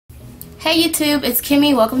Hey YouTube, it's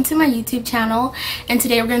Kimmy. Welcome to my YouTube channel, and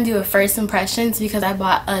today we're gonna do a first impressions because I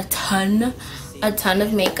bought a ton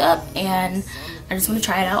of makeup and I just want to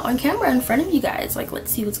try it out on camera in front of you guys. Like,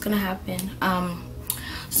 let's see what's gonna happen.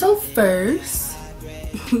 So first,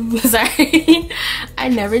 sorry, I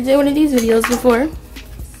never did one of these videos before.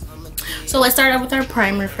 So let's start out with our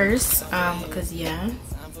primer first, because yeah,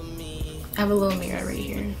 I have a little mirror right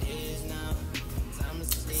here.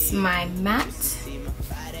 It's my matte.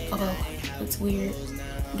 Oh, that's weird.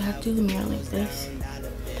 I have to do the mirror like this.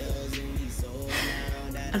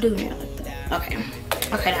 I'll do the mirror like that. Okay.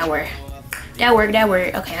 Okay, that worked.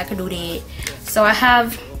 Okay, I can do that. So I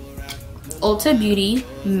have Ulta Beauty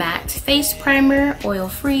Matte Face Primer, oil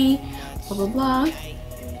free, blah blah blah.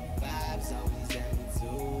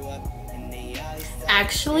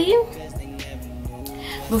 Actually,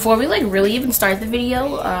 before we like really even start the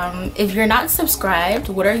video, if you're not subscribed,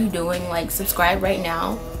 what are you doing? Like, subscribe right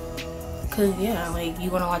now. Cause yeah, like, you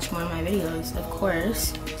want to watch more of my videos, of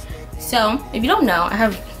course. So if you don't know, I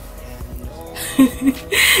have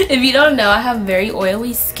I have very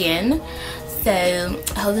oily skin. So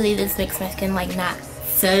hopefully this makes my skin like not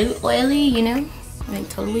so oily, you know, like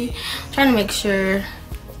totally. I'm trying to make sure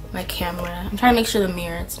my camera. I'm trying to make sure the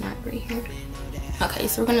mirror it's not right here. Okay,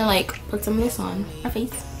 so we're gonna like put some of this on our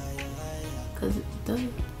face, cause it does.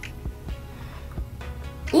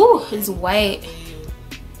 Ooh, it's white.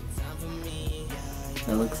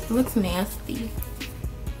 It looks nasty.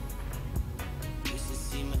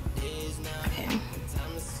 Okay.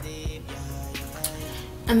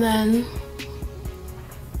 And then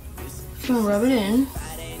I'm gonna rub it in.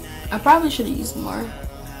 I probably should have used more.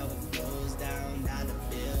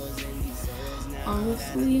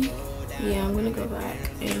 Honestly, yeah, I'm gonna go back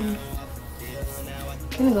in.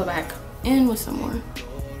 With some more.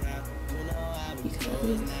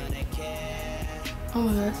 Because, oh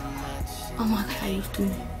my gosh. Oh my god, I used to.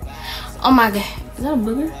 Oh my god. Is that a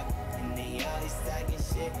booger?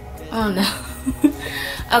 I don't know.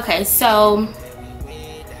 Okay, so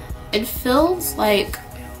it feels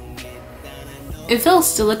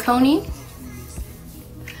silicone-y,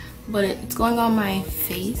 but it's going on my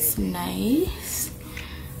face nice.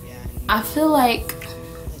 I feel like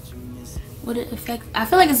I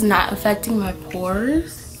feel like it's not affecting my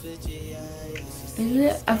pores. Is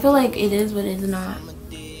it? I feel like it is, but it's not.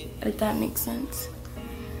 If that makes sense.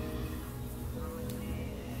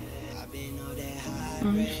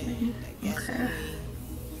 Okay.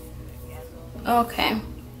 Okay.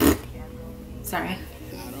 Sorry.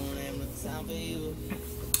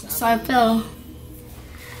 So I feel.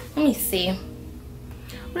 Let me see.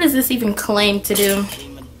 What does this even claim to do?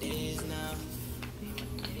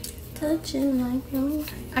 Touching like me.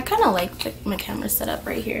 I kind of like my camera setup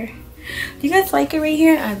right here. Do you guys like it right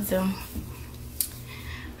here? I do.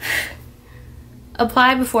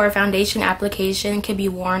 Apply before a foundation application can be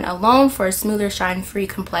worn alone for a smoother, shine-free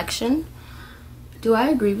complexion. Do I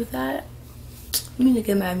agree with that? Let me look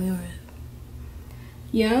at my mirror.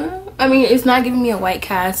 Yeah, I mean, it's not giving me a white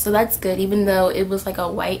cast, so that's good. Even though it was like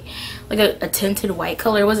a white, like a tinted white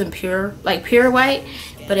color. It wasn't pure white,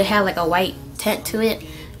 but it had like a white tint to it.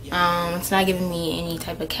 It's not giving me any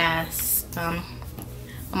type of cast on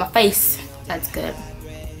my face. That's good.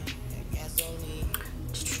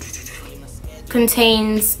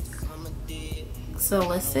 Contains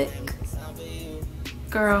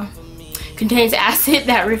contains acid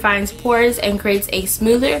that refines pores and creates a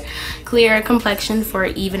smoother, clearer complexion for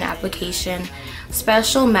even application.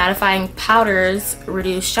 Special mattifying powders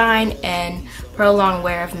reduce shine and prolong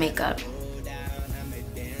wear of makeup.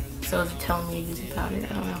 So if you're telling me to use a powder,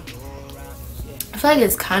 I don't know. I feel like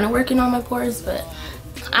it's kind of working on my pores, but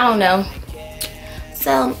I don't know.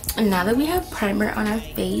 So now that we have primer on our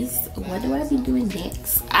face, what do I be doing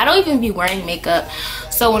next? I don't even be wearing makeup,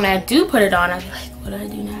 so when I do put it on, I be like, what do I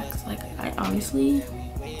do next? Like, I honestly,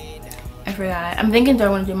 I forgot. I'm thinking, do I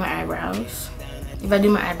want to do my eyebrows? If I do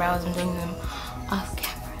my eyebrows, I'm doing them off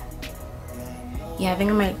camera. Yeah, I think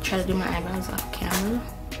I might try to do my eyebrows off camera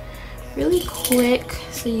really quick,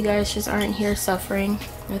 so you guys just aren't here suffering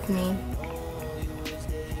with me.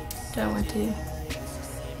 Do I want to?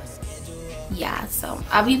 Yeah, so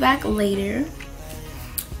I'll be back later.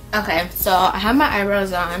 Okay, so I have my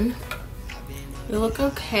eyebrows on. They look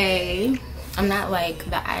okay. I'm not like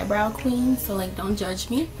the eyebrow queen, so like, don't judge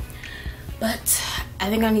me. But I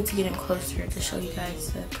think I need to get in closer to show you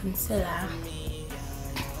guys the concealer.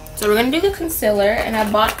 So we're gonna do the concealer, and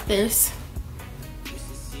I bought this.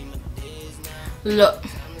 Look,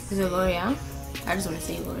 is it L'Oreal? I just want to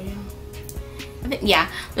say L'Oreal. I think, yeah,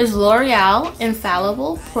 there's L'Oreal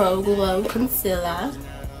Infallible Pro Glow Concealer.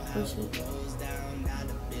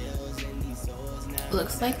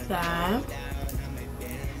 looks like that.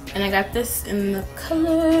 And I got this in the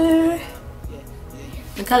color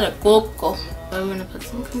Coco. But I'm gonna put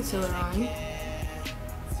some concealer on.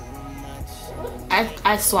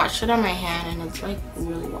 I swatched it on my hand and it's like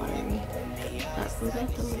really watery. That's what I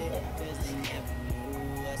do.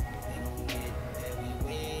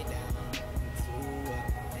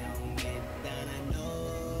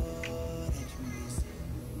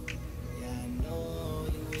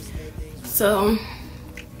 So,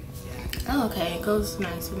 oh, okay, it goes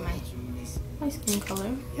nice with my skin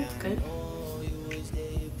color. That's good.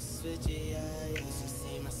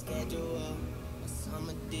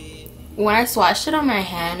 When I swatched it on my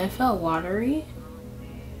hand, it felt watery,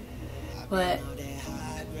 but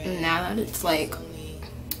now that it's like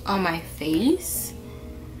on my face,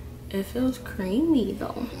 it feels creamy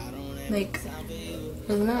though. Like,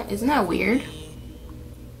 isn't that weird?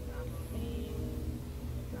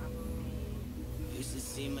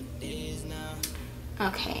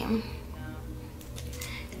 Okay.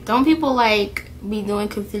 Don't people like be doing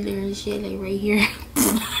concealer and shit like right here?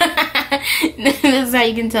 That's how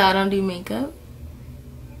you can tell I don't do makeup.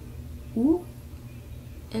 Ooh.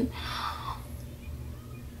 And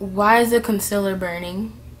why is the concealer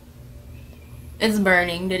burning? It's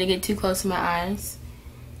burning. Did it get too close to my eyes?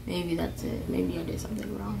 Maybe that's it. Maybe I did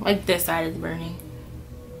something wrong. Like this side is burning.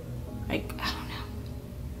 Like, I don't know.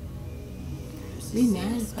 Be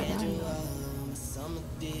mad if I die.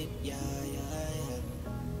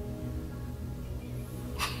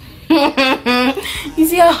 You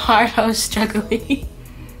see how hard I was struggling?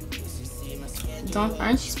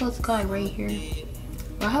 Aren't you supposed to go like right here?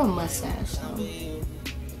 Well, I have a mustache, so.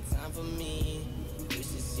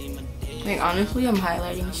 Like, honestly, I'm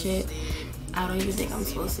highlighting shit. I don't even think I'm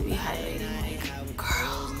supposed to be highlighting. Like,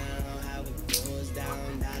 girl.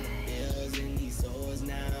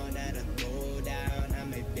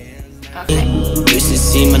 Okay. Used to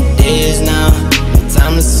see my days now, no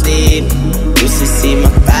time to sleep. Used to see my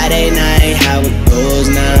Friday night, how it goes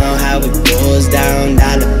now, how it goes down.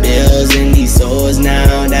 Dollar bills in these hoes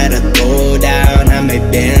now that I throw down. I make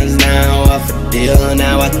bands now off a deal,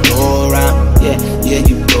 now I go around. Yeah,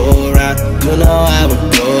 you go around. You know how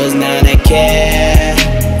it goes now, they care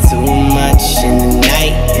too much in the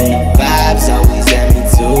night, and the vibes always got me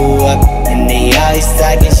too up. And they always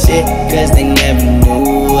talking shit, cause they never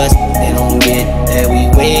knew us. They don't get that we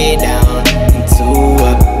way down and too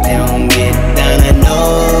up. They don't get down. I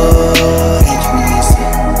know that you miss it.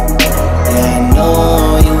 Yeah, I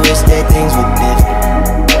know you wish that things were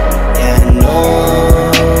different. Yeah, I know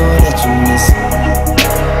that you miss it.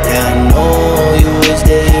 Yeah, I know you wish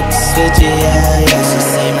that you could switch it. Yeah, she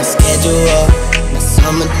say my schedule, my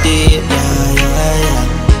summer dip. Yeah.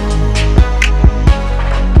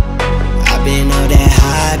 I've been on that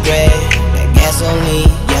high grade, that gasoline.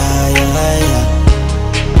 Yeah.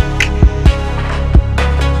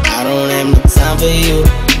 I don't have no time for you,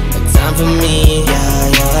 no time for me. Yeah.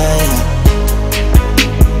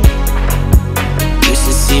 Used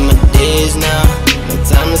to see my days now, no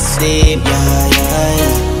time to sleep. Yeah.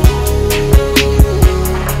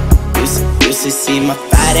 Used to see my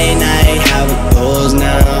Friday night, how it goes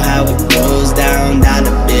now, how it goes down.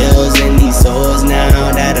 Dollar bills in these hoes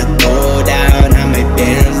now that I throw down. I make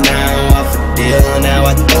bands now off a deal, now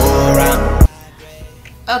I throw around.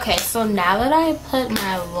 Okay, so now that I put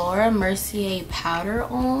my Laura Mercier powder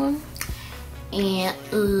on, and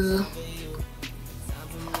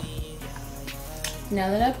now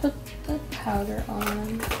that I put the powder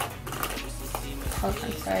on, hold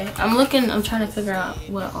on, sorry. I'm trying to figure out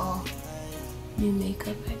what all new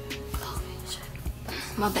makeup I got. Oh, shit.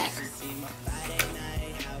 My back hurts.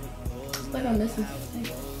 It's like I'm missing something.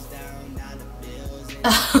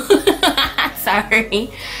 Sorry.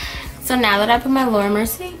 So now that I put my Laura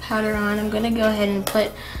Mercier powder on, I'm gonna go ahead and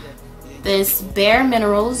put this Bare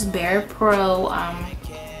Minerals Bare Pro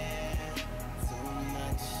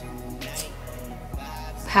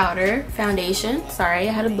powder foundation. Sorry,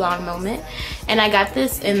 I had a blonde moment. And I got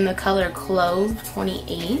this in the color Clove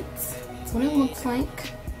 28. That's what it looks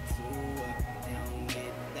like.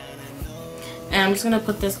 And I'm just gonna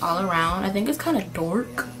put this all around. I think it's kind of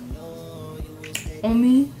dark on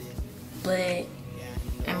me, but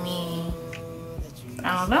I mean,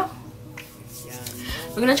 I don't know.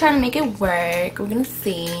 We're gonna try to make it work. We're gonna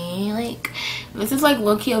see. Like, this is like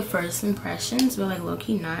low-key of first impressions, but like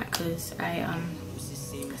low-key not, because I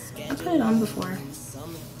put it on before.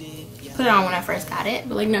 Put it on when I first got it,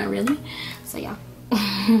 but like not really. So yeah.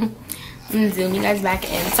 I'm gonna zoom you guys back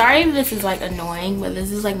in. Sorry if this is like annoying, but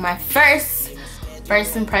this is like my first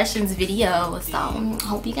impressions video, so I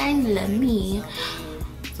hope you guys love me.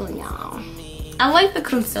 So yeah, I like the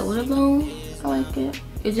concealer though. I like it.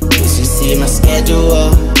 It just you should see my schedule,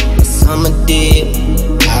 the summer dip.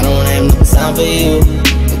 I don't have no time for you,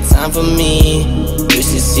 no time for me. You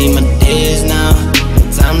should see my days now,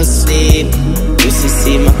 no time to sleep. You should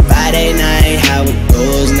see my Friday night, how it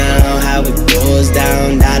goes now, how it goes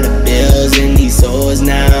down. Dollar bills in these hoes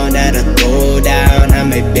now that I throw down. I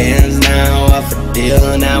make bands now, off a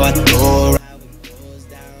deal now I throw.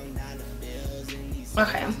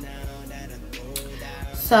 okay.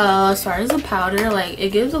 So as far as the powder, like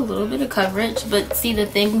it gives a little bit of coverage, but see the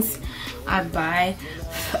things I buy,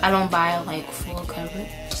 I don't buy like full coverage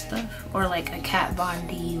stuff or like a Kat Von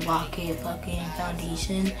D Lock-It fucking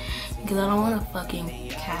foundation because I don't want a fucking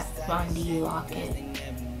Kat Von D Lock-It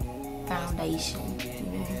foundation. You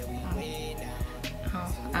know?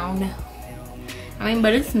 I don't know. I mean,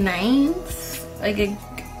 but it's nice. Like it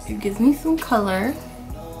gives me some color,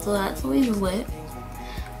 so that's always lit.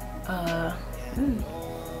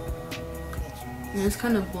 And it's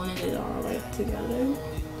kind of blended it all like together.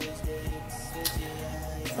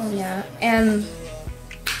 So yeah, and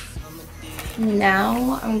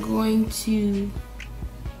now I'm going to,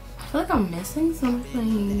 I feel like I'm missing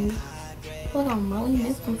something. I feel like I'm really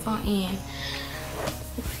missing something.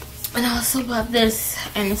 And I also bought this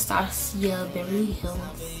Anastasia Beverly Hills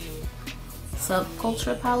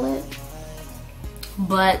Subculture palette.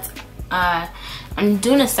 But I'm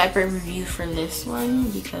doing a separate review for this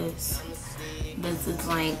one because this is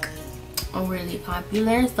like really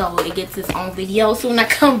popular, so it gets its own video. So when I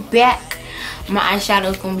come back, my eyeshadow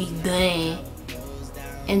is gonna be done,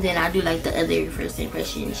 and then I'll do like the other first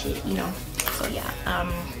impression and shit, you know. So yeah,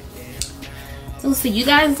 so see you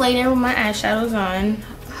guys later when my eyeshadow's on.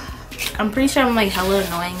 I'm pretty sure I'm like hella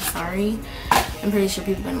annoying, sorry. I'm pretty sure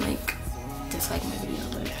people been like dislike my video,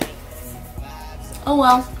 but oh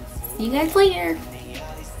well. See you guys later.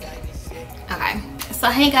 Okay. So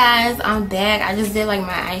hey guys, I'm back. I just did like my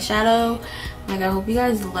eyeshadow. Like I hope you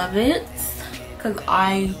guys love it, cause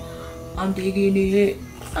I'm digging it.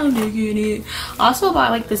 I'm digging it. I also bought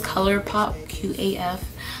like this ColourPop QAF,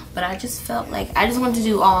 but I just felt like I just wanted to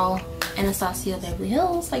do all Anastasia Beverly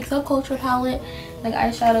Hills like subculture palette, like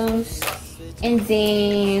eyeshadows. And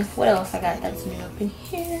then what else I got that's new up in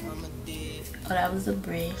here? Oh, that was a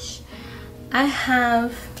brush. I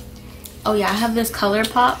have, oh yeah, I have this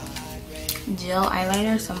ColourPop gel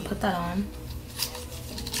eyeliner, so I'm gonna put that on.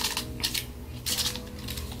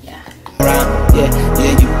 Yeah,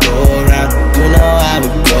 you go around, you know how it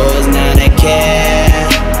goes. Now they care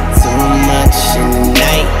too much in the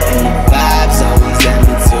night, and the vibes always got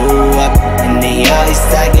me too up, and they always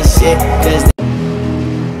talking shit, cause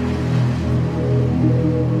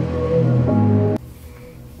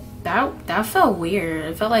that felt weird.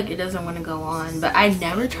 It felt like it doesn't want to go on, but I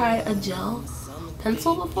never tried a gel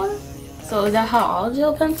pencil before. So is that how all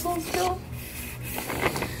gel pencils feel?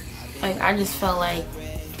 Like I just felt like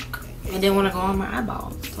it didn't want to go on my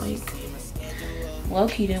eyeballs. Like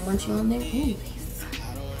low-key didn't want you on there anyways.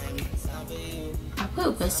 I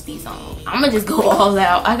put wispies on. I'm gonna just go all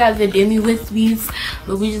out. I got the demi wispies,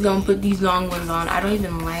 but we just gonna put these long ones on. I don't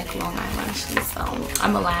even like long eyelashes, so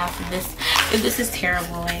I'm gonna laugh if this is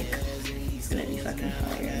terrible. Like it's gonna be fucking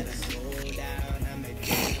hilarious.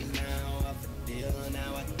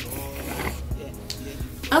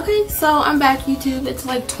 Okay, so I'm back, YouTube. It's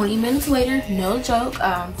like 20 minutes later, no joke.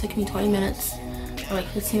 Took me 20 minutes or like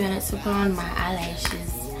 15 minutes to put on my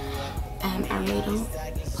eyelashes. I really don't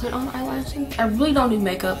put on eyelashes. I really don't do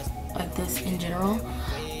makeup like this in general.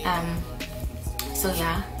 So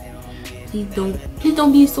yeah, please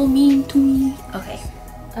don't be so mean to me. Okay.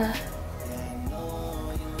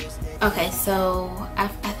 Okay, so I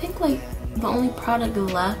think like the only product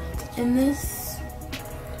left in this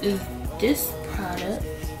is this product.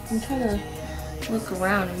 I'm trying to look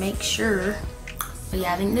around and make sure, but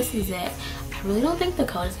yeah, I think this is it. I really don't think the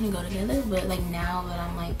colors gonna go together, but like now that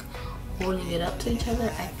I'm like holding it up to each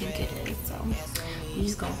other, I think it is. So we're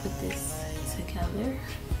just gonna put this together.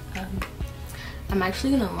 I'm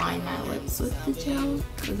actually gonna line my lips with the gel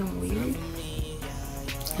because I'm weird.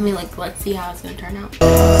 I mean, like, let's see how it's gonna turn out. Yeah,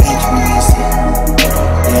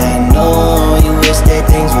 I know you wish that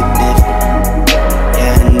things were different.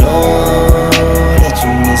 Yeah, I know that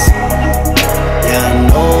you miss it. Yeah, I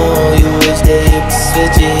know you wish that you could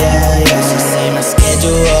switch it. Yeah, yeah. She say my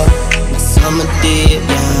schedule, my summer dip.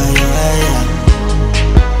 Yeah.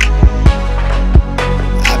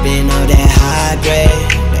 I've been on that high grade,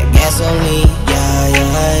 that gasoline. Yeah.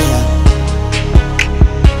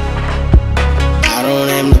 I don't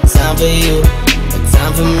have no time for you, no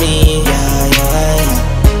time for me. Yeah.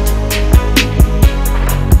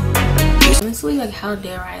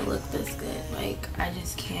 I look this good. Like, I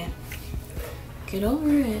just can't get over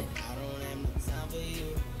it.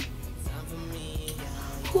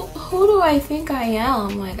 Who do I think I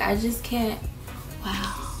am? Like, I just can't.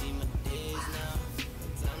 Wow.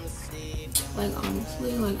 Like,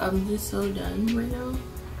 honestly, like, I'm just so done right now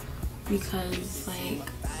because, like,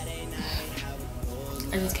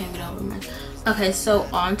 I just can't get over my. Okay, so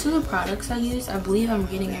on to the products I use. I believe I'm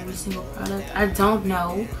getting every single product. I don't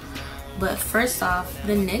know, but first off,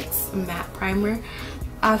 the NYX matte primer.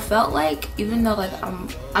 I felt like, even though like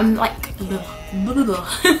I'm like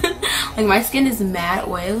like my skin is mad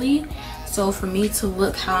oily, so for me to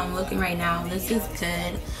look how I'm looking right now, this is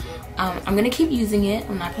good. I'm gonna keep using it.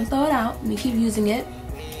 I'm not gonna throw it out. I'm gonna keep using it.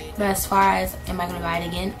 But as far as am I gonna buy it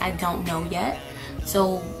again, I don't know yet.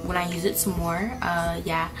 So when I use it some more,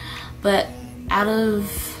 yeah. But out of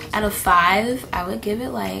 5, I would give it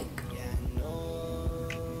like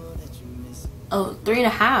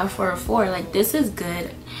 3.5 or a 4. Like, this is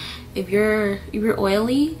good. If you're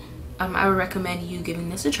oily, I would recommend you giving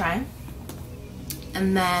this a try.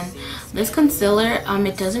 And then this concealer,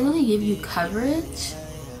 it doesn't really give you coverage,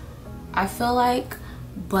 I feel like.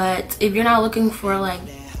 But if you're not looking for like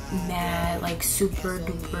mad, like super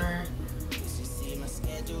duper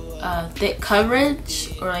thick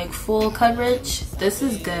coverage or like full coverage, this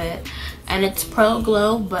is good. And it's Pro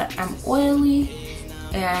Glow, but I'm oily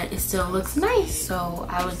and it still looks nice, so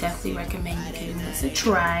I would definitely recommend you giving this a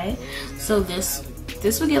try. So this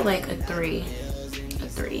would get like a 3.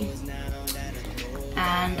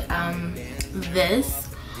 And this,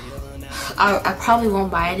 I probably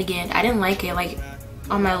won't buy it again. I didn't like it. Like,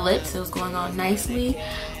 on my lips it was going on nicely,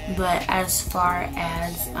 but as far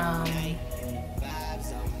as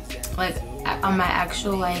like on my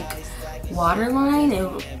actual like waterline,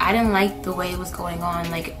 I didn't like the way it was going on.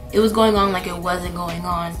 Like, it was going on like it wasn't going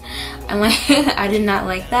on, and like I did not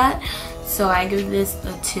like that. So I give this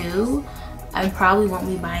a 2. I probably won't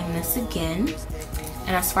be buying this again.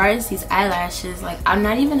 And as far as these eyelashes, like, I'm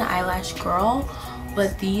not even an eyelash girl,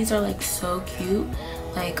 but these are like so cute.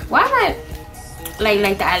 Like, why am I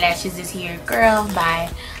like the eyelashes is here, girl, bye.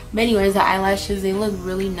 But anyways, the eyelashes, they look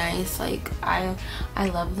really nice. Like, I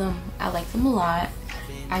love them. I like them a lot.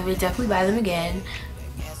 I would definitely buy them again.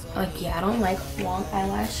 Like, yeah, I don't like long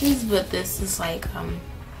eyelashes, but this is like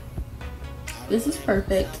this is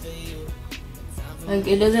perfect. Like,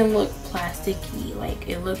 it doesn't look plasticky. Like,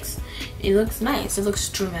 it looks nice. It looks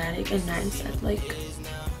dramatic and nice at like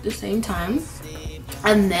the same time.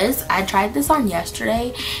 And this, I tried this on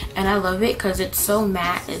yesterday and I love it because it's so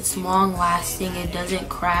matte, it's long lasting, it doesn't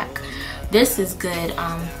crack. This is good.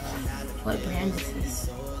 What brand is this?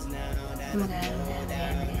 Oh my god,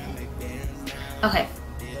 okay,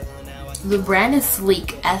 the brand is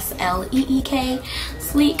Sleek, S-L-E-E-K,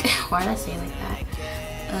 Sleek. Why did I say it like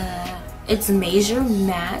that? It's Measure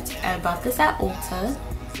Matte. I bought this at Ulta.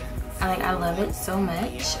 I love it so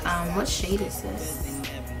much. What shade is this?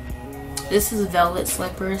 This is Velvet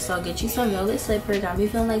Slipper, so get you some Velvet Slipper. Got me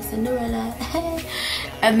feeling like Cinderella.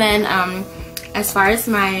 And then as far as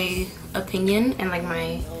my opinion and like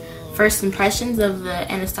my first impressions of the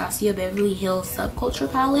Anastasia Beverly Hills Subculture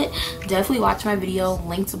palette, definitely watch my video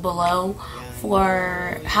linked below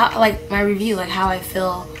for how, like, my review, like how I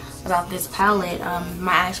feel about this palette.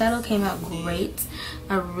 My eyeshadow came out great.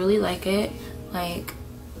 I really like it. Like,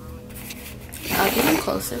 I'll get it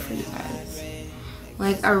closer for you guys.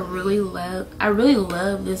 Like, I really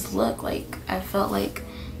love this look. Like, I felt like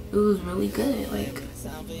it was really good. Like,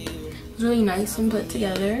 it was really nice and put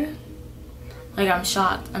together. Like, I'm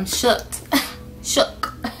shocked. I'm shook.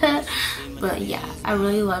 But yeah, I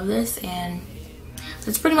really love this, and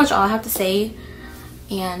that's pretty much all I have to say.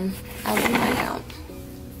 And I'll do my out.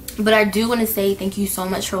 But I do want to say thank you so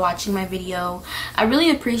much for watching my video. I really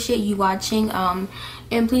appreciate you watching.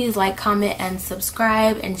 And please like, comment, and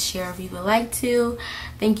subscribe, and share if you would like to.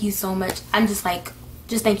 Thank you so much. I'm just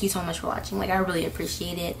thank you so much for watching. Like, I really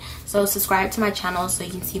appreciate it. So subscribe to my channel so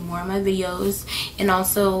you can see more of my videos, and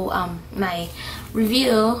also my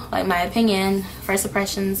review, like my opinion, first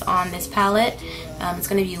impressions on this palette. It's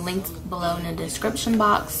going to be linked below in the description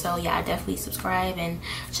box. So yeah, definitely subscribe and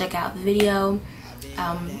check out the video.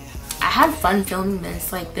 I had fun filming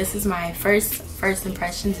this. Like, this is my first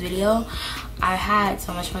impressions video. I had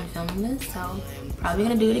so much fun filming this, so probably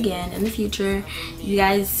gonna do it again in the future. If you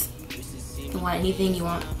guys want anything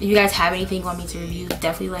if you guys have anything you want me to review,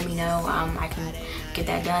 definitely let me know. I can get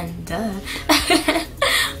that done, duh.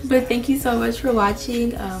 But thank you so much for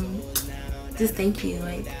watching. Just thank you.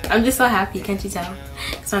 Like, I'm just so happy, can't you tell?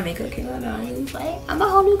 Because my makeup came on and it's like, I'm a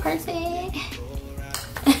whole new person.